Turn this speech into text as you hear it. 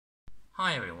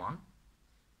Hi everyone,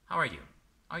 how are you?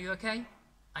 Are you okay?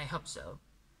 I hope so.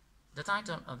 The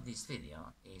title of this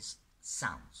video is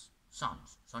Sounds,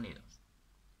 sonidos.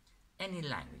 Any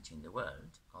language in the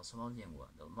world, qualsevol llengua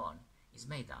del món, is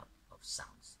made up of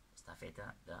sounds. Està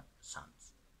feta de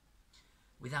sons.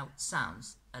 Without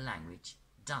sounds, a language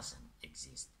doesn't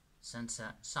exist. Sense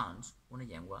sons, una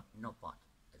llengua no pot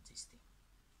existir.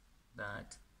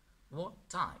 But what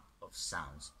type of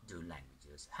sounds do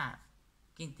languages have?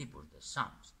 Quin tipus de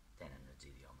sons tenen els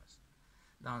idiomes?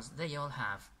 Doncs they all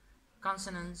have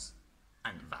consonants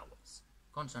and vowels,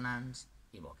 consonants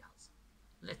i vocals.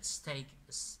 Let's take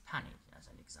Spanish as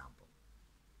an example.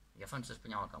 Agafem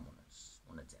l'espanyol com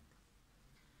un exemple.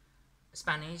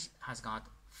 Spanish has got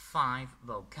 5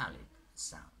 vocalic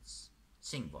sounds,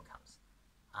 5 vocals.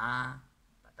 A,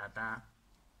 patata,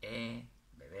 e,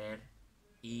 beber,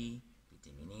 I,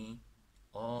 pitimini,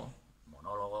 o,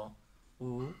 monólogo,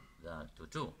 u, the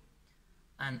tutu,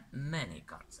 and many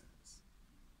consonants,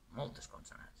 moltes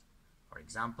consonants. For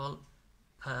example,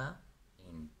 P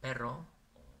in perro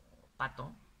or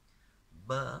pato,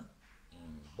 B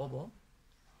in bobo,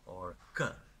 or K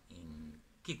in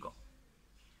Kiko.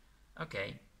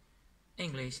 Okay,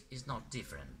 English is not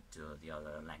different to the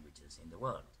other languages in the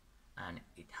world, and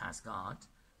it has got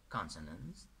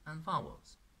consonants and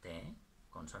vowels, T,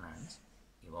 consonants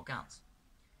i vocals.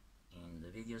 In the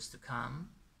videos to come,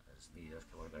 els vídeos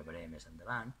que gravaré més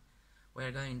endavant,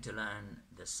 we're going to learn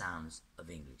the sounds of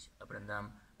English.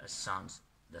 Aprendrem els sons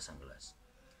de l'anglès.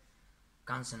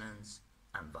 Consonants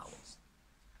and vowels.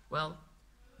 Well,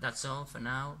 that's all for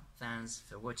now. Thanks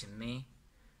for watching me.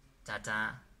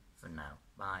 Ta-ta for now.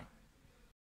 Bye.